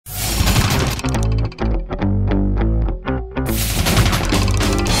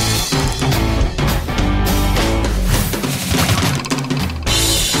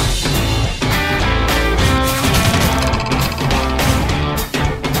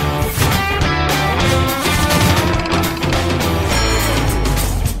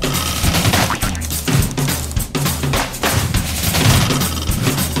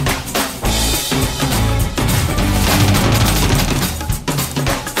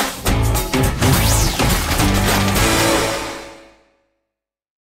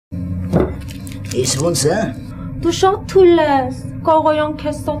Ես ոնց է։ Դու շատ թույլ ես, կաղոյան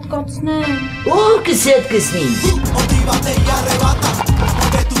քեզ սատկացնեն։ Ո՞ր կսատկացնին։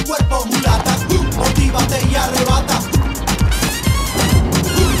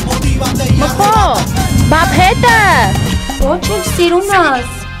 Մխո, բապ հետը։ Ոչ էլ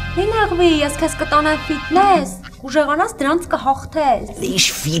սիրունս։ Հինեղվի, ես քեզ կտանեմ ֆիթնես, ուժեղանաս դրանց կհաղթես։ Ինչ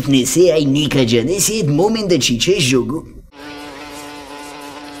ֆիթնես է, այ Նիկա ջան, ես այդ մոմենտը չի չես ժոգում։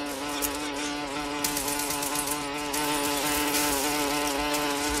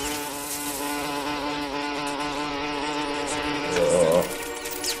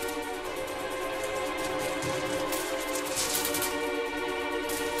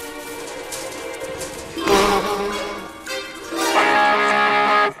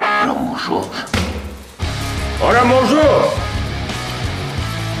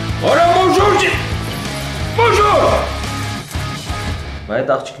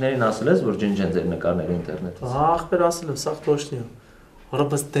 Այդ աղջիկներին ասել ես, որ ջնջեն ձեր նկարները ինտերնետից։ Ախպեր ասել եմ, սաղ տոշնի եմ։ Արա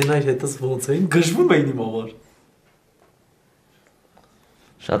բաց տենայր հետս ոնց էին, գժվում էին իմ համար։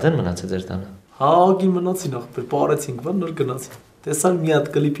 Շատ են մնացել ձեր տանը։ Հա, ագին մնացին ախպեր, պարեցինք, բան նոր գնացին։ Տեսար մի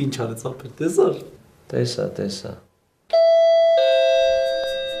հատ կլիպ ինչ արեց ախպեր, տեսար։ Տեսա։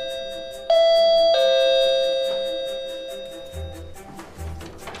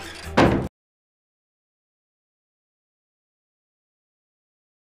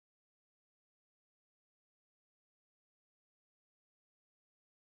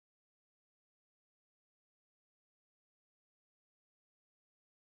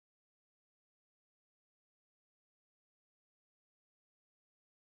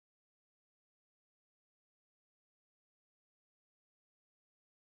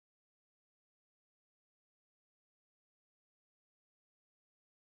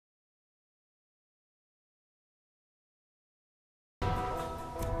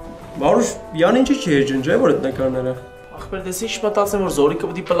 Վարուշ, յան ինչի չի ջնջե, որ այդ նկարները։ Ախպեր, դες ինչ մտածեմ, որ Զորիկը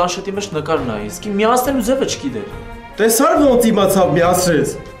պետք է պլանշետի մեջ նկար նայի, իսկ միացնելու ձևը չգիտեր։ Տեսար ոնց իմացավ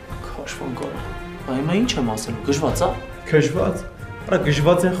միացրեց։ Քաշվան կա։ Հիմա ինչ եմ ասելու, գժված է։ Գժված։ Արա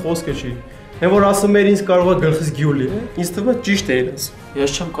գժված են խոսքը չի։ Հեն որ ասում էր ինձ կարող է գլխից գյուլի, ինձ թվում է ճիշտ է իրենց։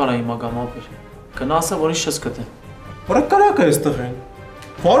 Ես չեմ կարա հիմա գամ ապեր։ Գնա ասա, որ ինչ չես գտել։ Արա կարակը էս տղեն։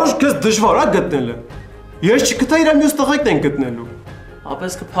 Վարուշ, քեզ դժվար է գտնելը։ Ես չգտա իր մյուս տղայքն են գտնելու։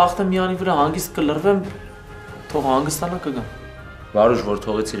 Ապես կփախտեմ միանի վրա հանգիստ կլրվեմ, թող հանգստանա կգամ։ Վարուժ, որ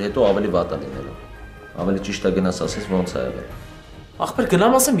թողեցիր հետո ավելի վատ է լինելու։ Ավելի ճիշտ է գնաս ասես ոնց է եղել։ Ախպեր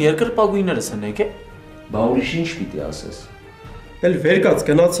գնամ ասեմ երկրպագույներս են եկե։ Բա ուրիշ ինչ պիտի ասես։ Էլ վեր կաց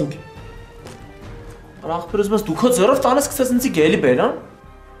գնացինք։ Արա ախպեր ուզում ես դու քո ձեռով տանես գցես ինձ գելի բերան։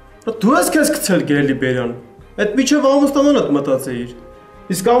 Դու ես քեզ գցել գելի բերան։ Այդ միջև ամուսնանալդ մտածեիր։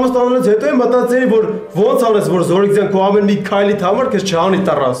 Իսկ ամուսնանալուց հետո եմ մտածեի, որ ոնց անես, որ Զորիկյան քո ամեն մի քայլիդ համար քեզ չանի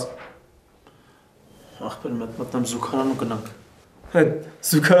տռաս։ Ախպեր մտնեմ զուգարան ու գնանք։ Այդ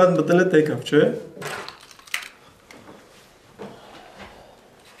զուգարան մտնելը տեկավ, չէ՞։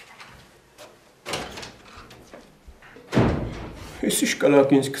 Ես ինչ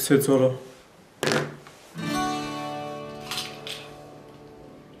կլակ ինձ գցեց օրը։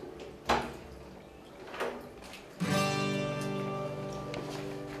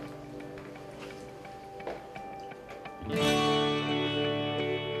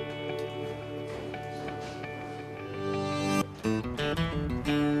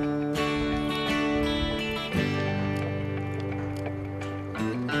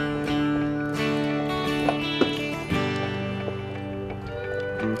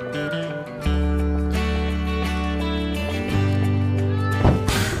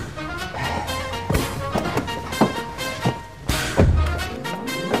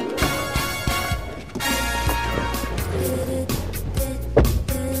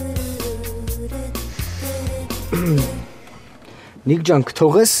 Նիկ ջան,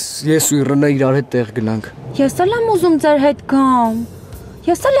 կթողես ես ու Իռնա իրար հետ տեղ գնանք։ Ես էլ եմ ուզում ձեր հետ գամ։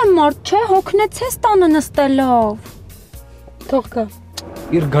 Ես էլ եմ մարդ, չէ, հոգնեցես տանը նստելով։ Թող գա։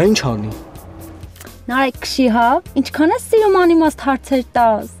 Իր գա ինչ անի։ Նարեկ քշի հա, ինչքան ես սիրում անիմաստ հարցեր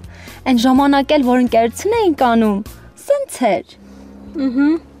տաս։ Այն ժամանակ էլ որ ընկերություն էինք անում, սենց էր։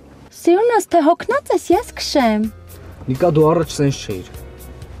 Սիրունս թե հոգնած ես, ես քշեմ։ Նիկա դու առաջ սենց չէիր։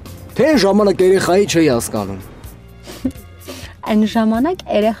 Թե այն ժամանակ երեխայի չէի հասկանում։ Այն ժամանակ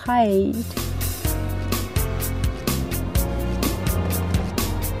երեխա էիր։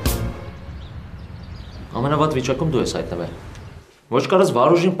 Ամենավատ վիճակում դու ես հայտնվել։ Ոչ կարաս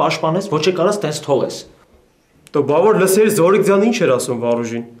Վարուժին պաշտպանես, ոչ է կարաս տենց թողես։ Դու բավոր լսեր Զորիկյան ինչ էր ասում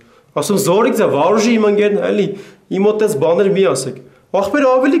Վարուժին։ Ասում Զորիկյա, Վարուժի իմ ընկերն է, էլի, իմ մոտ էս բաներ մի ասեք։ Ախպերը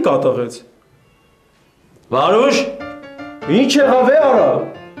ավելի կատաղեց։ Վարուժ, ինչ եղավ է արա։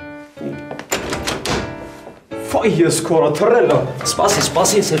 Ֆայ ես քորա թռելա։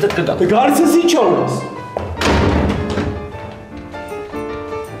 Սպասի, ես հետդ կգամ։ Դե գալիս ես ինչ անես։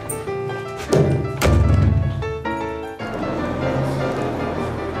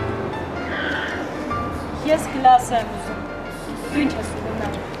 Ես գլաս եմ ուզում։ Դու ինչ ես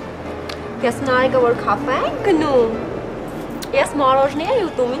ուզում։ Ես նարեկը որ կաֆե ենք գնում։ Ես մարոժնի էի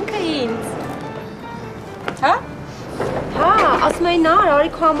ուտում ինքը ինձ։ Հա? Հա, ասում էի նար,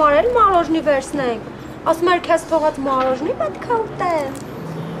 արի քո համար էլ մարոժնի վերցնենք։ Ասում էր քեզ թողած մարոժնի պետք է ուտեմ։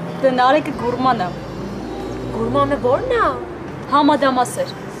 Դե նարեկը գուրման է։ Գուրմանը ո՞րն է։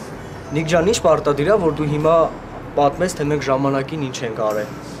 Համադամասեր։ Նիկ ջան, ինչ պարտադիր է, որ դու հիմա պատմես, թե մենք ժամանակին ինչ ենք արել։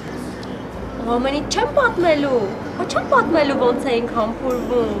 Ամենից չեմ պատմելու։ Հա չեմ պատմելու ոնց էինք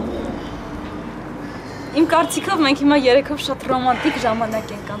համբուրվում։ Իմ կարծիքով մենք հիմա երեքով շատ ռոմանտիկ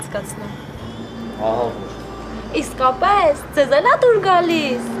ժամանակ ենք անցկացնում։ Ահա որ։ Իսկապես, ձեզ էլ է դուր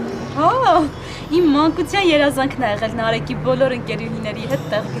գալիս։ Հա, իմ մանկության երազանքն է եղել Նարեկի բոլոր ընկերուհիների հետ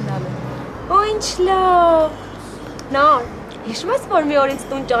տեղ գնալը։ Օ, ինչ լավ։ Նար, հիշում ես, որ մի օր ինձ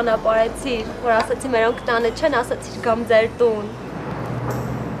տուն ճանապարհեցիր, որ ասացի մերոնք տանը չեն, ասացիր գամ ձեր տուն։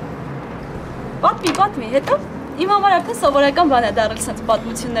 Պատմի, հետո իմ համար արդեն սովորական բան է դառել սենց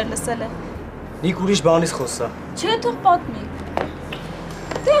պատմություններ լսելը։ Նիկ ուրիշ բանից խոսա։ Չէ, թող պատմի։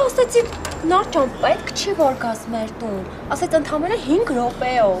 Դե ասեցի, Նար ջան, պետք չի որ գաս մեր տուն, ասեց ընդամենը 5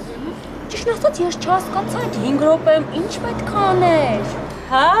 րոպեով։ Ճիշտ ասած, ես չհասկացա այդ 5 րոպեում ինչ պետք է աներ։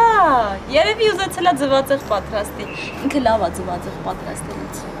 Հա, երևի ուզեցել է ձվածեղ պատրաստի։ Ինքը լավ է ձվածեղ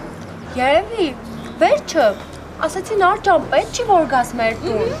պատրաստելուց։ Երևի, վերջը, ասեցի Նար ջան, պետք չի որ գաս մեր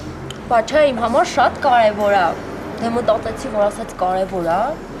տուն։ Բա չէ, իմ համար շատ կարևոր է։ Դե մտածեցի, որ ասեց կարևոր է,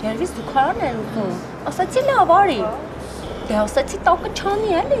 երևի զուգարան էր ուտում։ Ասեցի լավ արի։ Դե ասեցի տակը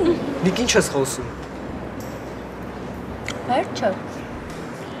չանի էլի։ Նիկ ինչ ես խոսում։ Վերջը։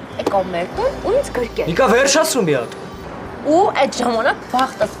 Եկավ մեր տուն ու ինձ գրկեց։ Նիկա վերջացրու մի հատ։ Ու այդ ժամանակ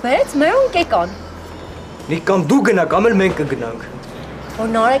բախտս բերեց մերոնք եկան։ Նիկ կամ դու գնա, կամ էլ մենք կգնանք։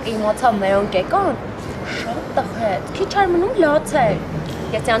 Որ Նարեկը իմացավ մերոնք եկան, շատ տխրեց, քիչ էր մնում լացել։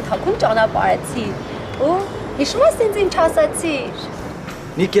 Ես յան թաքուն ճանապարհեցի ու հիշում ես ինձ ինչ ասացիր։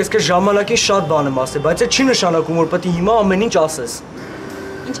 Նիկ ես քեզ ժամանակին շատ բան եմ ասել, բայց այդ չի նշանակում, որ պետք է հիմա ամեն ինչ ասես։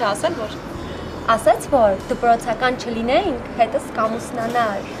 Ինչ է ասել որ։ Ասեց, որ դպրոցական չլինեինք, հետս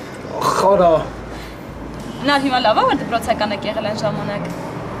կամուսնանար։ Խարա։ Նա հիմա լավ է որ դպրոցական եք եղել այն ժամանակ։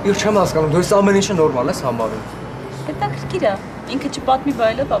 Ես չեմ հասկանում, դու այս ամեն ինչը նորմալ ես համարում։ Հետաքրքիր է, ինքը չպատմի,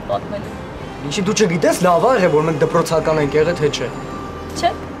 բայց էլ է պատմելու։ Ինչի դու չգիտես, լավ է եղել, որ մենք դպրոցական ենք եղել, թե չէ։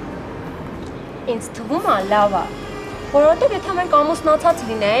 Չէ։ Ինձ թվում է լավ է։ Որովհետև եթե մենք ամուսնացած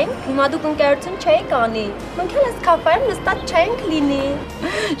լինեինք, հիմա դուք ընկերություն չէիք անի։ Մենք էլ այս կաֆեում նստած չէինք լինի։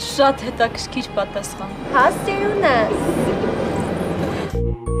 Շատ հետաքրքիր պատասխան։ Հա, սիրունս։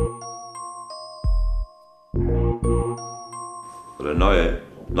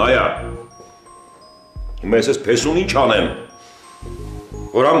 Նայա։ Հիմա ես փեսուն ինչ անեմ։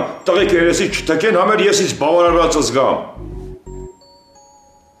 Որ համ տղեկ երեսի չթքեն, համ էլ ես ինձ բավարարված զգամ։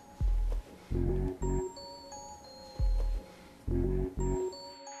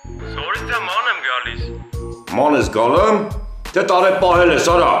 Սորից ման եմ գալիս։ Ման ես գալեմ, թե տարե պահել ես,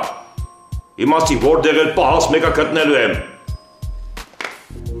 արա։ Իմացի որտեղ էլ պահած մեկը գտնելու եմ։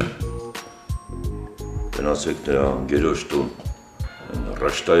 Գնացեք նրա գերոջ տուն։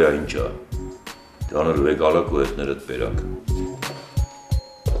 Ռաշտայա ինչա։ Դանելու եք ալակ ու հետներդ բերակ։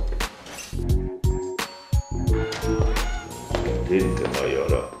 Դեն կնայ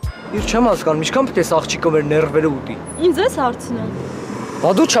արա։ Իր չեմ հասկանում, ինչքան պետք է աղջիկը մեր ներվերը ուտի։ Ինձ ես հարցնում։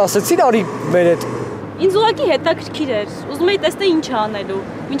 Բա դու չասեցիր արի մեր հետ։ Ինձ ուղղակի հետաքրքիր էր։ Ուզում էի տեսնել ինչ է անելու,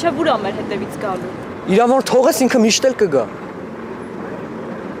 մինչև ուր է մեր հետևից գալու։ Իրավար թողես ինքը միշտ էլ կգա։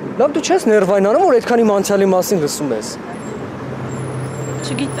 Լավ դու չես ներվայնանում, որ այդքան իմ անցյալի մասին լսում ես։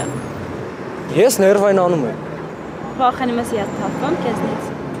 Չգիտեմ։ Ես ներվայնանում եմ։ Վախենում ես հիասթափվեմ քեզնից։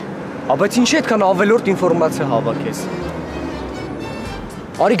 Բայց ինչի այդքան ավելորդ ինֆորմացիա հավաքես։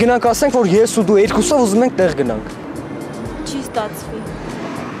 Արի գնանք ասենք, որ ես ու դու երկուսով ուզում ենք տեղ գնանք։ Չի ստացվի։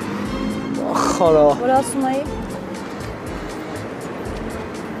 Խարա։ Որ ասում էի։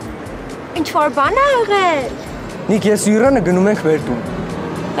 Ինչ որ բան է եղել։ Նիկ ես ու Իրանը գնում ենք մեր տուն։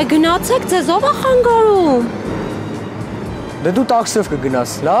 Գնացեք, ձեզ ով է խանգարում։ Դե դու տաքսիով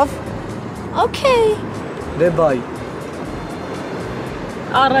կգնաս, լավ։ Okay։ Դե բայ։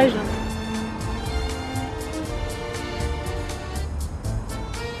 Առայժմ։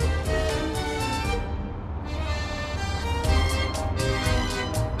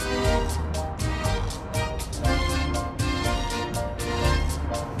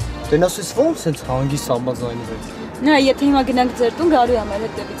 Դենասես ո՞նց սենց հանգիստ համաձայնվեց։ Նա եթե հիմա գնանք ձեր տուն, գալու է մեր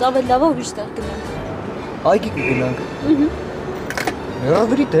հետևից, ավելի լավ է ուրիշ տեղ գնանք։ Այգի կգնանք։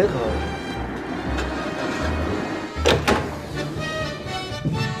 Հրավերի տեղ է։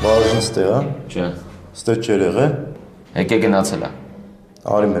 Բաժին ստեղ է։ Չէ։ Ստեղ չեր եղե։ Եկե գնացել է։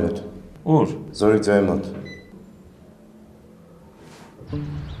 Արի մեր հետ։ Ուր։ Զորիկ ձայ մոտ։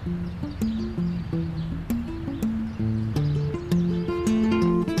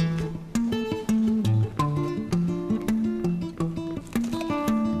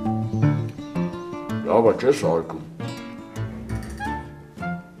 Լավ է, չէ սարկում։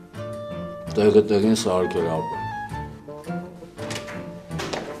 Տեղը տեղին սարկել ապը։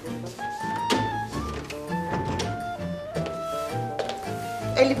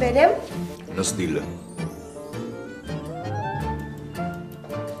 Էլի բերեմ։ Նստիլը։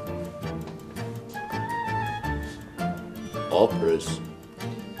 Ապրես։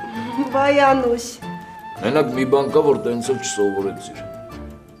 Վայ Անուշ։ Մենակ մի բան կա, որ տենց էլ չսովորեցիր։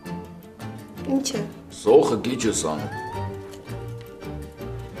 Ինչ է։ Սոխը քիչ ես անում։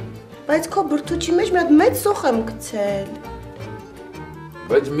 Բայց քո բրդուճի մեջ մի հատ մեծ սոխ եմ գցել։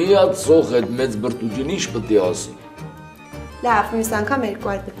 Բայց մի հատ սոխ այդ մեծ բրդուճին ինչ պետք է ասի։ Լավ, մյուս անգամ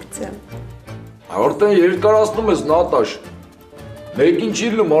երկու այլ գցեմ։ Արդեն երկարացնում ես Նատաշ։ Մեկին չի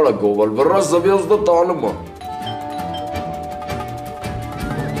լում արա գովալ, վռա զվյազդը տանում է։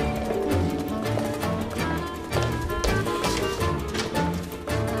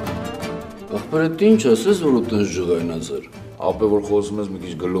 Ախպեր էդ ինչ ասես, որ ուտենց ժղայնած էր։ Ապե որ խոսում ես մի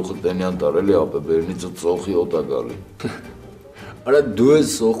քիչ գլուխը տենյան տարելի, ապե բերնիցը ծոխի հոտ է գալի։ Արա դու ես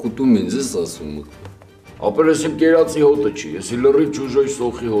սոխուտում ինձ ես ասում։ Ապեր ես իմ կերացի հոտը չի, ես լրի ճուժոյ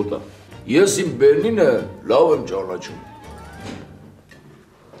սոխի հոտա։ Ես իմ բերնինը լավ եմ ճանաչում։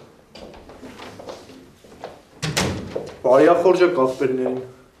 Բարյախորժակ ախպերներին։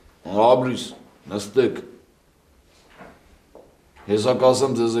 Աբրիս, նստեք։ Հեսա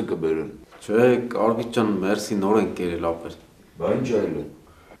կասեմ ձեզ է կբերեն։ Չէ, Կարմիտ ջան, մերսի նոր են կերել ապեր։ Բա ինչ այլ է։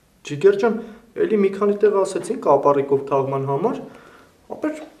 Ջիգեր ջան, էլի մի քանի տեղ ասեցինք ապարիկով թաղման համար,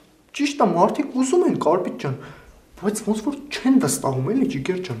 ապեր ճիշտ է, մարդիկ ուզում են Կարմիտ ջան, բայց ոնց որ չեն վստահում էլի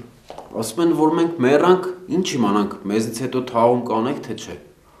Ջիգեր ջան։ Ասում են, որ մենք մեռանք, ինչ իմանանք, մեզից հետո թաղում կանենք, թե չէ։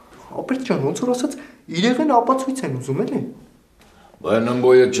 Ապեր ջան, ոնց որ ասած, իրեղեն ապացույց են ուզում էլի։ Բա այն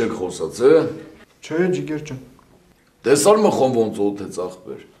ըմբոյը չեք խոսած, է։ Չէ, Ջիգեր ջան։ Տեսար մխոն ոնց օթեց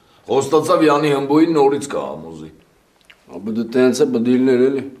ախպեր։ Խոստացավ Յանի հմբոյին նորից կհամոզի։ Ապա դու տենց է բդիլներ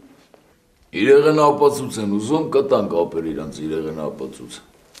էլի։ Իրեղեն ապացույց են ուզում, կտանք ապեր իրանց իրեղեն ապացույց։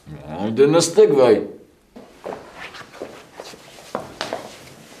 Դե նստեք վայ։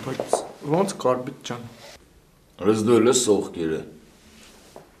 Բայց ոնց Կարմիտ ջան։ Ռեզ դու էլ ես սոխկերը։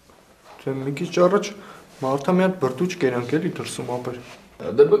 Չէ, մի քիչ առաջ մարդա մի հատ բրդուճ կերանք էլի դրսում ապեր։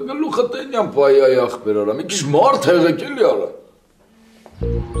 Դե գլուխը տենյան պայայի ախպեր արա, մի քիչ մարդ հեղեք էլի արա։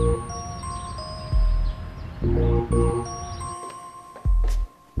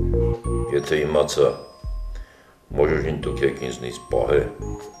 Եթե իմացա, մոժուժին դուք եք ինձնից պահե,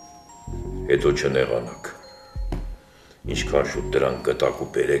 հետո չնեղանաք։ Ինչքան շուտ դրան կտակ ու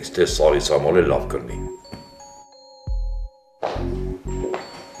բերեք, թե սաղից համալը լավ կրնի։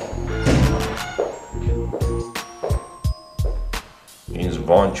 Ինձ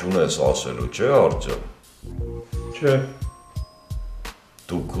բան չունես ասելու, չէ արդյոք։ Չէ։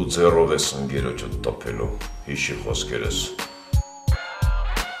 Դու քու ձեռով ես ընկերոջդ տպելու, հիշի խոսքերս։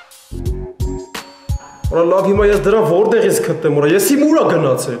 Որա լավ հիմա ես դրան որտեղ ես գտնեմ, որա ես իմ ուրա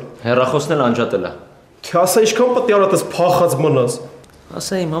գնացել։ Հեռախոսն էլ անջատել է։ Թե ասա ինչքան պետք է արատես փախած մնաս։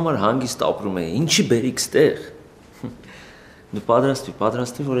 Ասա իմ համար հանգիստ ապրում է, ինչի բերիք ստեղ։ Դու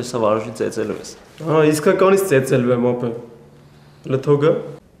պատրաստվի, որ հեսա վարուժին ծեծելու ես։ Հա, իսկականից ծեծելու եմ ապե։ Լթոգը։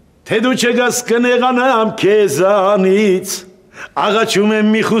 Թե դու չգաս կնեղանամ քեզանից, աղաչում եմ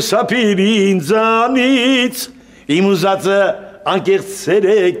մի խուսափիր ինձանից, իմ ուզածը անկեղծ սեր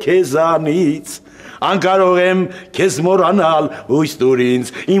է քեզանից, անկարող եմ քեզ մոռանալ հույս տուր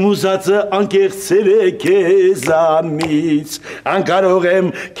ինձ, իմ ուզածը անկեղծ սեր է քեզանից, անկարող եմ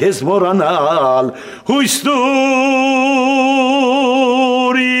քեզ մոռանալ հույս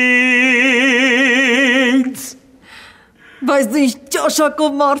տուր ինձ։ Բայց դու ինչ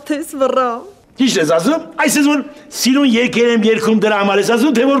ճաշակով մարդ ես վռա։ Ինչ ես ասում, այս ես որ սիրուն երկեր եմ երկում դրա համար ես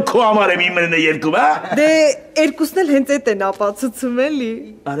ասում, թե որ քո համար եմ իմրն է երկում, հա։ Դե երկուսն էլ հենց էդ են ապացուցում էլի։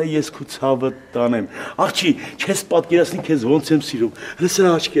 Արա ես քո ցավը տանեմ, աղջի, չես պատկերացնի քեզ ոնց եմ սիրում,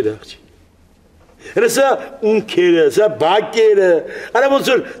 հրսա աչքերը աղջի, հրսա ունքերը, սա բակերը, արա ոնց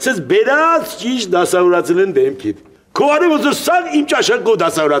որ սես բերած ճիշտ դասավորացել են դեմքիդ, քո արի ոնց որ սա իմ ճաշակով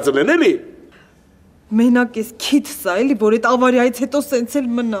դասավորացել են, էլի։ Մենակ ես քիթ սա էլի, որ այդ ավարիայից հետո սենց էլ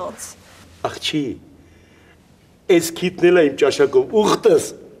մնաց։ Աղջի, ես քիթնել եմ իմ ճաշակով, ուղտս,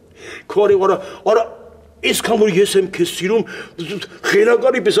 քո արի արա Այսքան որ ես եմ քեզ սիրում,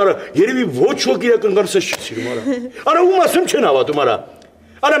 խելագարի պես արա, երևի ոչ ոք իր կնգարս չի սիրում արա։ Արա ում ասում չեն հավատում արա։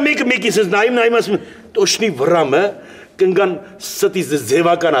 Արա մեկը ես նայում ասում տոշնի վրամը կնգան ստից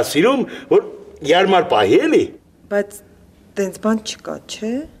ձևական է սիրում, որ ярմար պահի էլի։ Բայց տենց բան չկա,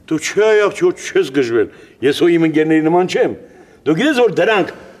 չէ։ Դու չէ աղջի, որ չես գժվել։ Ես հո իմ ընկերների նման չեմ։ Դու գիտես որ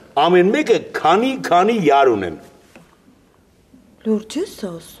դրանք ամեն մեկը քանի յար ունեն։ Լուրջ ես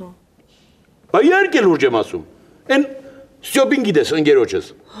ասում։ Բա իհարկե լուրջ եմ ասում։ Էն Ստյոպին գիտես ընկերոջս։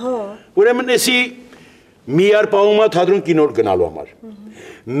 Հա։ Ուրեմն էսի միար պահումա թատրոն կինոր գնալու համար։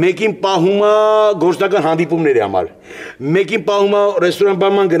 Մեկին պահումա գործնական հանդիպումների համար։ Մեկին պահումա ռեստորան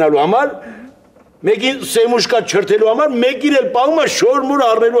բանման գնալու համար։ Մեկին սեմուշկա չրթելու համար, մեկին էլ պահումա շորմուր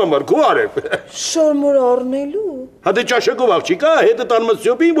առնելու համար, քո արև։ Շորմուր առնելու։ Հա դե ճաշակով աղջիկա, հետը տանում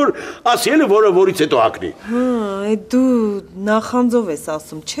Ստյոպին, որ ասիել որը որից հետո հագնի։ Հա, դու նախանձով ես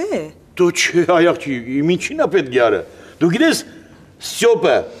ասում, չէ։ Դու չէ, այ իմ ինչին է պետք գարը։ Դու գիտես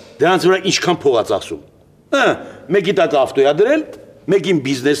Ստյոպը դրանց վրա ինչքան փող է ծախսում։ Մեկի տակ ավտոյա դրել, մեկին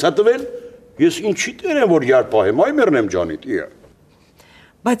բիզնես է տվել։ Ես ինչի տեր եմ որ յար պահեմ, այ մեռնեմ ջանիդ։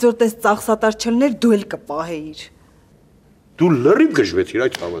 Բայց որ տես ծախսատար չլներ, դու էլ կպահեիր։ Դու լրիվ գժվեցիր,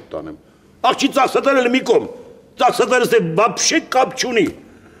 այդ հավատ տանեմ։ Աղջի ծախսատարը մի կողմ, ծախսատարը ստե բապշե կապ չունի։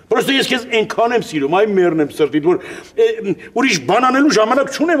 Պրոստը ես քեզ այնքան եմ սիրում, այ մեռնեմ սրտիդ, որ ուրիշ բան անելու ժամանակ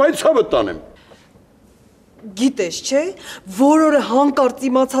չունեմ, այդ հավատ տանեմ։ Գիտես, չէ, որ օրը հանկարծ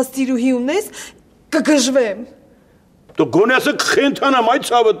իմացած սիրուհի ունես, կգժվեմ։ Դու գոնե ասը կխենթանամ, այդ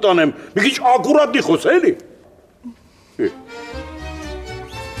հավատ տանեմ, մի քիչ ակուրատնի խոսա էլի։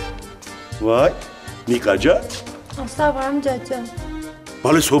 Վայ, Նիկա ջան։ Աստավարամ ջաջա։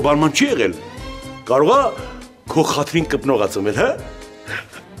 Բալես հո բարման չի եղել։ Կարող է քո խաթրին կպնող ածմել, հա։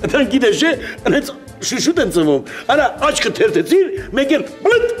 Դան գիտես չէ, այնց շուշուտ են ծվում։ Արա աչքը թերթեցիր, մեկ էլ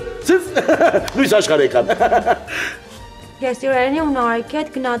բլտ, նույնս աշխարհ եկան։ Ես Իրանի ու Նարեկի հետ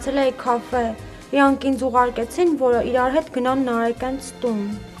գնացել էի կաֆե։ Իրանք ինձ ուղարկեցին, որ իրար հետ գնան Նարեկյանց տուն։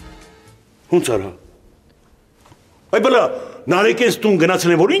 Ոնց արա։ Այ բլա, Նարեկյանց տուն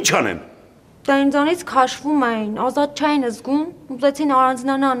գնացել են, որ ինչ անեն։ Դա ինձանից քաշվում էին, ազատ չէին զգում, ուզեցին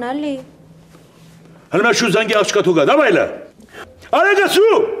առանձնանան էլի։ Հələ շու զանգի աղջկա թուգա, դավայլը։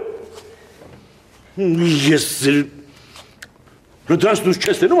 Արագացու։ Ես դրանց դուս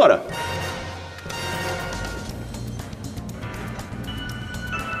չես տենում արա։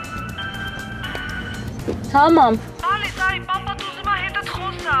 Հա մամ։ Ալես, արի, պապատ ուզում է հետդ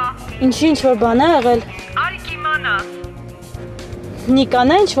խոսա։ Ինչ որ բան է եղել։ Արի կիմանաս։ Նիկան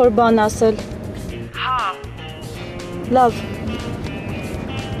է ինչ որ բան ասել։ Հա։ Լավ։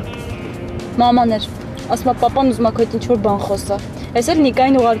 Մամաներ, ասում է պապան ուզում է քո հետ ինչ որ բան խոսա։ Էս էլ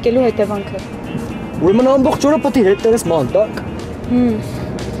Նիկային ուղարկելու հետևանքը։ Ուրեմն ամբողջ օրը պետք է հետ տերես մանտակ։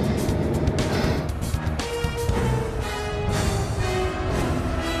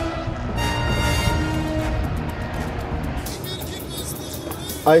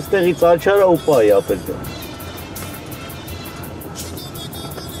 Այստեղից աչարա ու պայի ապել ջան։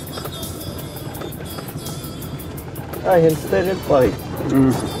 Այ հենց տեր էլ պայի։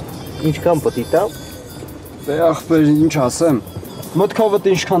 Ինչքան պտի տամ։ Դե ախպեր, ինչ ասեմ։ Մտքովդ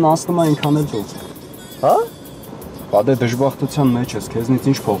ինչքան ասնում է այնքան էլ ջող։ Հա։ Բա դե դժբախտության մեջ ես, քեզնից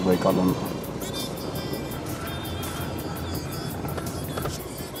ինչ փող վեկալում։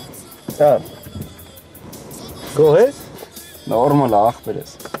 Հա։ Գոհ ես։ Նորմալ է, ախպեր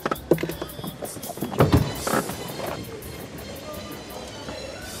ես։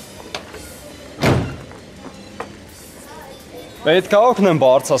 Պետք է օգնեմ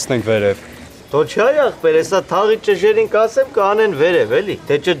բարձրացնենք վերև։ Դո չէ ախպեր, հեսա թաղի ճշերին կասեմ կանեն վերև էլի։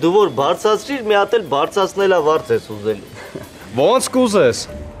 Թե չէ դու որ բարձրացրիր, մի հատ էլ բարձրացնելա վարձ ես ուզելի։ Ոնց կուզես։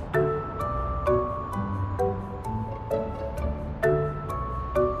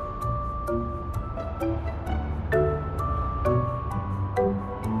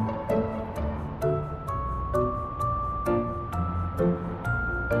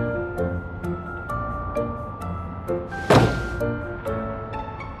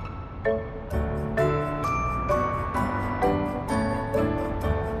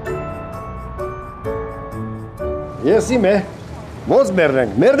 Ես իմ է, ոնց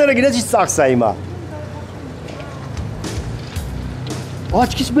մերնենք, մերները գնեց ինչ ծախսա հիմա։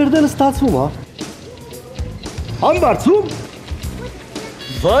 Աչքից մերները ստացվում, հա։ Համբարձում։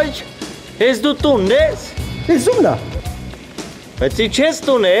 Վայ, ես դու տունն ես։ Ես ումն է։ Բայց ինչ ես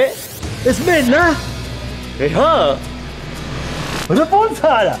տուն է։ Ես մերն է։ Հա։ Ոնց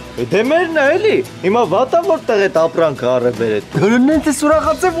արա։ Դե մերն է էլի։ Հիմա վատա որտեղ այդ ապրանքը առեբեր է։ Դրնենց է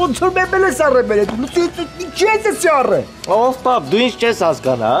սուրախացե ոնց որ մեմել ես առեբեր է։ Ինչ ես ես առե։ Ով պապ, դու ինչ չես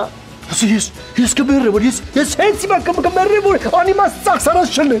հասկանա, հա։ Ես կմեռեմ, որ ես հենց հիմա կմեռեմ, որ անիմաց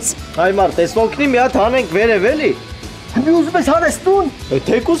ծախսարած չլես։ Այ մարդ, ես օգնի մի հատ հանենք վերև էլի։ Մի ուզում ես հանես տուն։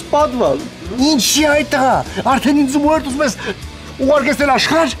 Թեկուզ պատվալ։ Ինչի այդ տղա, արդեն ինձ ու ուզում ես ուղարկեցնել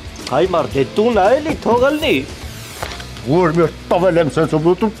աշխարհ։ Այ մարդ, դե տուն ա էլի, թողելնի։ Որ մի տավել եմ սենց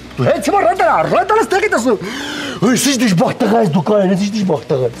դու հենց հիմա ռադարս տեղի տեսնում։ Այս ինչ դժբախտ տղա ես դու կայեն, այս ինչ դժբախտ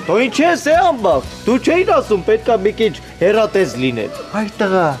տղա ես։ Դու ինչ ես է անբախտ։ Դու չէին ասում պետքա մի քիչ հեռատես լինել։ Այ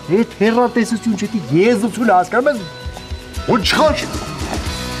տղա, այդ հեռատեսություն չէ, եզություն հասկանում ես։ Ու չխաչ։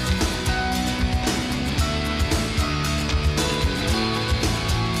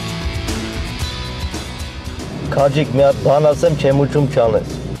 Քաջիկ մի հատ բան ասեմ, չեմ ուչում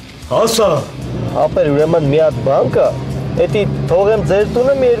չանես։ Ասա։ Ապեր ուրեմն մի հատ բան կա։ Էդի թողեմ ձեր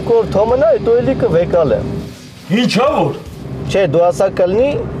տունը մի երկու օր թոմնա, հետո էլի կվեկալ եմ։ Ինչա որ։ Չէ, դու ասա կլնի։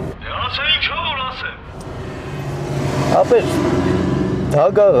 Դե ասա ինչա որ ասեմ։ Ապեր,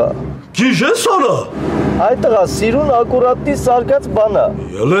 դագաղա։ Քիչ ես արա։ Այդ տղա սիրուն ակուրատի սարկած բանա։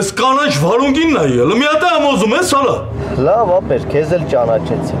 Ելես կանաչ վարունգինն է, ելը մի հատ եմ ոզում ես արա։ Լավ, ապեր, քեզ էլ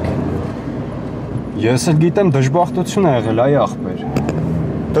ճանաչեցիք։ Ես էլ գիտեմ դժբախտություն ա եղել, այ ախպեր։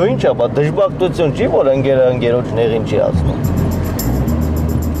 Դու ինչ ապա դժբախտություն չի, որ ընկերոջ նեղին չի ասում։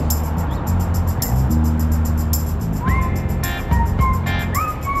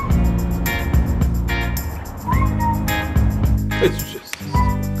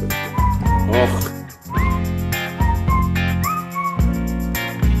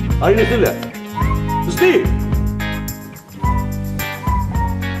 Այն էտել է, ստի։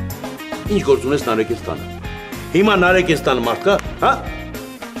 Ինչ գործ ունես Նարեկեստանը։ Հիմա Նարեկեստանը մարդ կա, հա։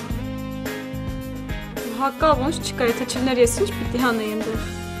 Հակա, ոնց չկա, եթե չլներ ես ինչ պիտի հանեի ընդեղ։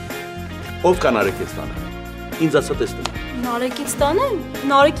 Ով կա Նարեկեստանը։ Ինձ ասա տեսնեմ։ Նարեկեստանը,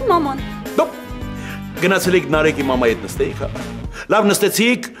 Նարեկի մաման։ Գնացել եք Նարեկի մամայի հետ նստեիք, հա։ Լավ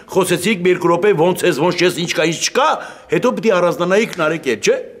նստեցիք, խոսեցիք մի երկու րոպե, ոնց ես, ոնց չես, ինչ կա, ինչ չկա, հետո պիտի առանձնանայիք Նարեկի հետ,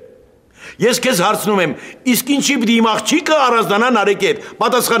 չէ։ Ես քեզ հարցնում եմ, իսկ ինչի պիտի իմ աղջիկը առանձնանա Նարեկի հետ,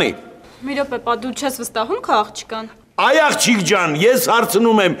 պատասխանի։ Մի րոպե, պա դու չես վստահում քո աղջկան։ Այ աղջիկ ջան, ես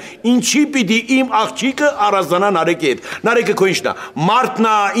հարցնում եմ, ինչի պիտի իմ աղջիկը առանձնանա Նարեկի հետ։ Նարեկը քո ինչն է, մարդն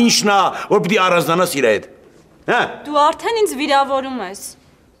է, ինչն է, որ պիտի առանձնանաս իր հետ։ Հա։ Դու արդեն ինձ վիրավորում ես։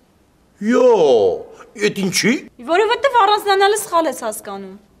 Յո, էդ ինչի։ Որովհետև առանձնանալը սխալ ես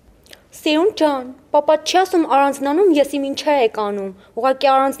հասկանում։ Սիրուն ջան, պապա չի ասում առանձնանում, ես իմ ինչա եք անում։ Ուղղակի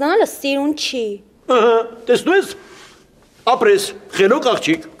առանձնանալը սիրուն չի։ Ահա, տեսնում ես։ Ապրես, խելոք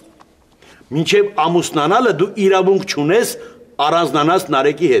աղջիկ։ Մինչև ամուսնանալը դու իրավունք չունես առանձնանաս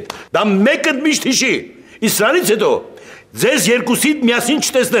Նարեկի հետ։ Դա մեկը միշտ հիշի։ Իսկ սրանից հետո ձեզ երկուսիդ միասին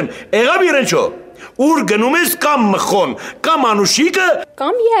չտեսնեմ։ Եղավ իրենչո։ Ուր գնում ես կամ մխոն, կամ Անուշիկը,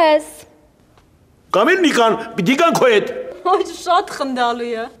 կամ ես։ Կամ էլ Նիկան, պիտի գան քո հետ։ Ոչ շատ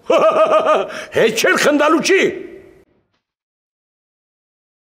խնդալու է։ Հետ չեր խնդալու չի։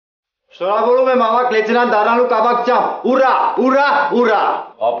 Շնորհավորում եմ ավակ լեյտենանտ դառնալու կապակցությամբ։ Ուրա, ուրա, ուրա։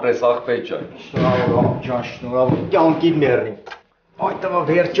 Ապրես աղբեջ ջան։ Շնորհավոր ջան, շնորհավոր կյանքի մեռնի։ Այդ տղա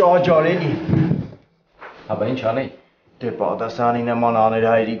վերջ աջար էլի։ Հաբա ինչ անեի։ Դե պատասխանի նման աներ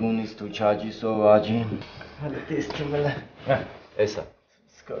հայրի գունից դու չաջի սովաջին։ Հələ տես չմելը։ Էսա։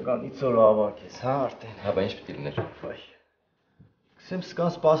 Սկականից որ ավակ ես, հա արդեն։ Հաբա ինչ պիտի լիներ։ Վայ։ Քսեմ սկան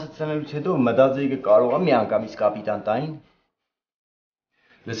սպասեցնելուց հետո մտածեի կարողա մի անգամից կապիտան տային։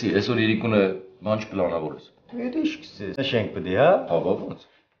 Լսի, այսօր Երիկունը բան չպլանավորես։ Դե ինչ կսես։ Նշենք պետք է, հա։ Հաբա ոնց։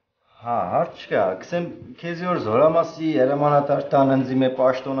 Հա, հարց չկա, քսեմ քեզ որ զորամասի հրամանատար տան ընձիմե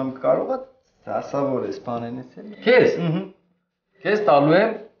պաշտոնամ կարողա դասավորես բանենես էլի։ Քեզ։ Քեզ տալու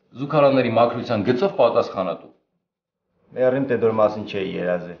եմ զուգարանների մակրության գծով պատասխանատու։ Մերին տեդոր մասին չէի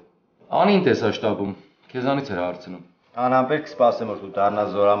երազել։ Անին տեսաշտաբում, քեզանից էր հարցնում։ Անհամբեր կսպասեմ որ դու դառնաս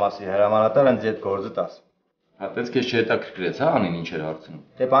զորամասի հրամանատար ընձ այդ գործը տաս։ Հա, տես քեզ չհետաքրքրեց, հա, անին ինչ էր հարցնում։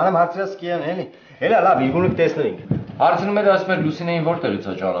 Դե բանը հարցրած կիան էլի։ Հելա լավ, իգունը տեսնենք։ Հարցնում էր ասում էր Լուսինեին որտեղից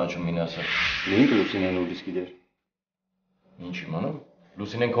է ճանաչում Մինասը։ Ինքը Լուսինեն ուրիշ գիտեր։ Ինչ իմանամ։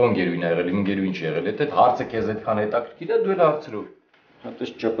 Լուսինեն քո ընկերուին ա եղել, իմ ընկերուին չի եղել։ Այդ հարցը քեզ այդքան հետաքրքիր է, դու էլ հարցրու։ Հա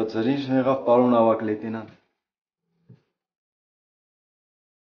տես ճպծրիր, եղավ պարոն ավակ լեյտենանտ։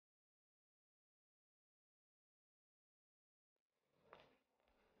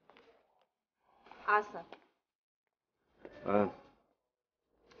 Ասա։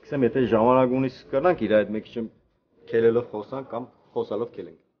 Քսեմ եթե ժամանակ ունիս կրնանք իր այդ մեկի չեմ քելելով խոսանք կամ խոսալով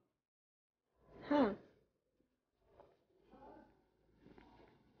քելենք։ Հա։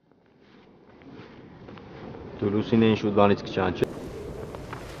 Դու Լուսինեին շուտ բանից կճանաչի։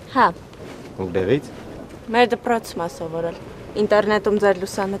 Հա։ Որտեղից։ Մեր դպրոցում ա սովորել։ Ինտերնետում ձեր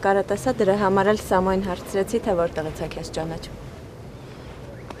լուսանկարը տեսա, դրա համար էլ Սամոյին հարցրեցի, թե որտեղից է քեզ ճանաչում։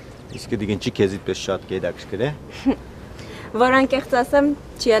 Իսկ դիգին չի քեզից պես շատ հետաքրքր է։ Որ անկեղծ ասեմ,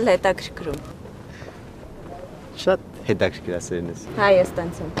 չի էլ հետաքրքրում։ Շատ հետաքրքիր ասերն ես։ Հայ ես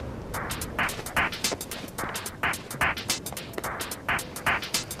տանցում։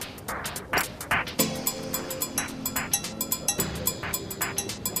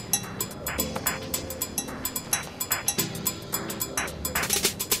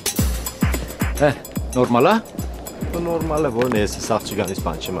 Նորմալ է։ Նորմալ է, որն է, ես սաղ չգանից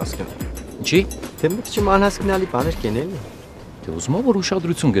բան չեմ ասկն։ Ինչի։ Թե մոտ չեմ անհասկնալի բաներ կենելի։ Դե ուզում ա որ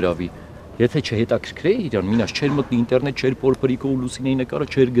ուշադրություն գրավի։ Եթե չհետաքրքրեի իրան, մինաս չէր մտնի ինտերնետ, չէր փորփրիկով ու Լուսինեի նկարը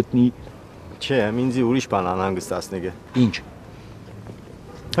չէր գտնի։ Չէ, ինձ ուրիշ բան անհանգստացնեգ է։ Ինչ։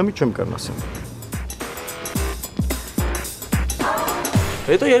 Համի չեմ կրն ասեմ։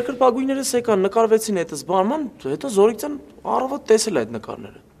 Հետո երկրպագույներս եկան, նկարվեցին հետս բանման, հետո Զորիկցան առավոտ տեսել այդ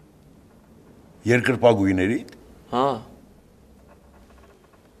նկարները։ Երկրպագույներիդ։ Հա։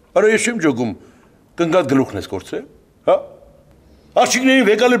 Արա ես չեմ ջոգում, կնգատ գլուխն ես կորցրել, հա։ Աղջիկներին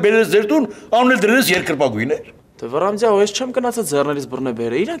վեկալ էր բերես ձեր տուն, անունել դրես երկրպագույներ։ Դե վրամձյա, ես չեմ գնացած ձեռներից բռնե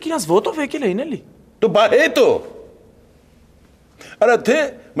բերը, իրանք իրանց ոտով եկել էին էլի։ Դու բա հետո։ Արա թե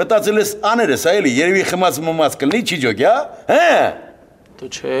մտածել ես աներես, այ էլի, երևի խմած մմած կլնի, չի ջոգի, հա։ Դու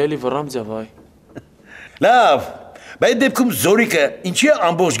չէ էլի վրամձյա, վայ։ Լավ, բայց դեպքում Զորիկը ինչի է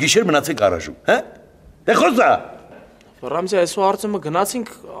ամբողջ գիշեր մնացեք առաժում, հա։ Դե խոսա։ Վրամձյա, այսօր արծումը գնացինք,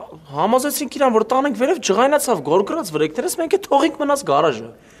 համոզեցինք իրան, որ տանենք վերև ջղայնացավ գորգրած վրեկներս, մենք է թողինք մնաց գարաժը։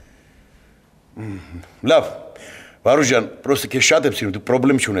 Լավ, Վարուժան, պրոստը քեզ շատ եմ սիրում, դու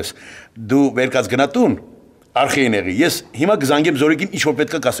պրոբլեմ չունես։ Դու վերկած գնա տուն, արխեին եղի, ես հիմա կզանգեմ Զորիկին ինչ որ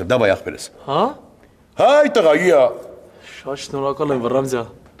պետք է կասեմ, դավայ ախպերես։ Հա։ Հայ տղա, իա։ Շատ շնորհակալ եմ Վրամձյա։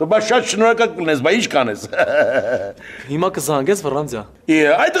 Դու բա շատ շնորհակալ կլինես, բա ինչ կանես։ Հիմա կզանգես Վրամձյա։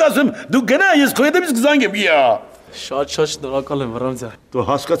 Իա, այդ ասեմ, դու գնա, ես քո հետևից կզանգեմ, իա։ Շատ շնորհակալ եմ Վրամձյա։ Դու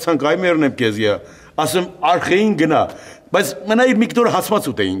հասկացանք այ մերն եմ քեզ, իա։ Ասեմ արխեին գնա, բայց մնայր մի կտոր հացված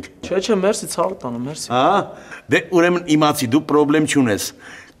ուտեինք։ Չէ, մերսի, ցավը տանը, մերսի։ Հա, դե ուրեմն իմացի, դու պրոբլեմ չունես։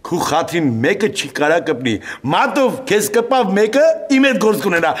 Քու խաթրին մեկը չի կարա կպնի։ Մատով քեզ կպավ մեկը, իմ հետ գործ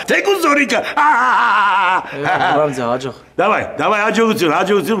կունենա։ Թեկուզ Զորիկը։ Վրամձյա, հաջող։ Դավայ,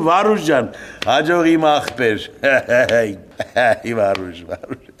 հաջողություն, Վարուժ ջան։ Հաջող իմ ախպեր։ Վարուժ։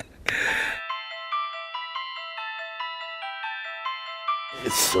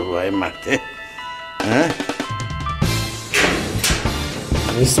 Սովայ մարդ է։ Հա։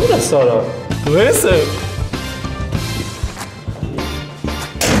 Իսուր է Սարա։ Դու ես է։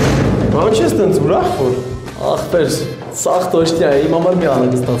 Բան չես տենց ուրախ որ։ Ախպեր, սաղ տոշնի է, իմ համար մի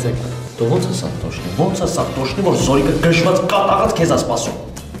անհանգստացեք։ Դու ոնց է սաղ տոշնի, որ Զորիկը գժված կատաղած քեզ է սպասում։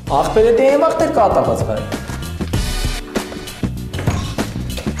 Ախպերը դե եմ ախտեր կատաղած վայ։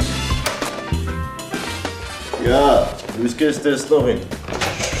 Յա, դուս կես տեսնողին։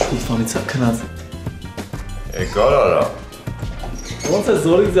 Շուտ վանից է քնած։ Եկար արա։ Ոնց է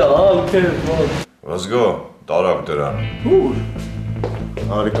Զորիկը, ալքեր, ոնց։ Վազգո, տարակ դրան։ Ուր։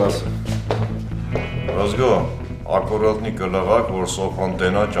 Արիկաս։ Վազգո, ակորատնի կլղակ, որ սոփան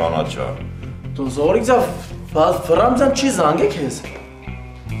տենա ճանաչա։ Դու Զորիկը, Վրամձյան չի զանգեք ես։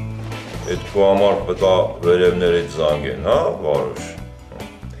 Էդ քո համար պետա վերևներից զանգեն, հա, Վարուժ։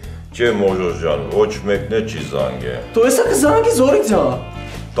 Չէ, Մոժոժ ջան, ոչ մեկն է չի զանգեն։ Դու եսա կզանգի Զորիկը։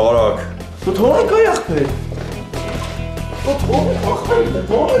 Տարակ։ Դու թողեք այ ախպեր։ Դու թողեք ախպեր,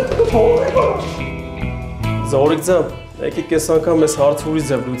 Զորիկը, եկի կես անգամ ես հարցուրի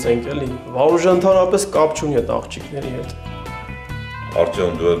ձև լուծենք էլի։ Վարուժը ընդհանրապես կապ չունի այդ աղջիկների հետ։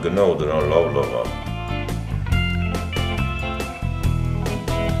 Արտյոմ դու էլ գնա ու դրան լավ լղա։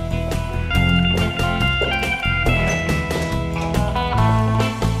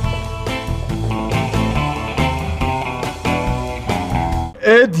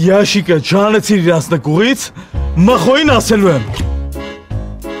 Էդ յաշիկը չանեցիր իրանց նկուղից, մխոյին ասելու եմ։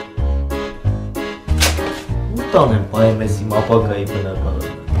 Տան եմ պայեմ ես իմ ապագայի բնականը։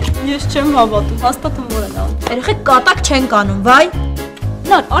 Ես չեմ հավատում, հաստատ ումոր են անում։ Երեխեք կատակ չեն կանում, վայ։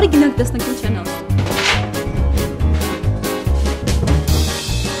 Լավ, արի գնանք տեսնենք ինչ են ասում։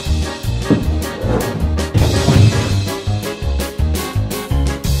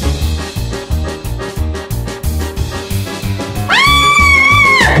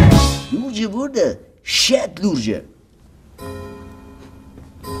 Լուրջը որն է, շատ լուրջ է։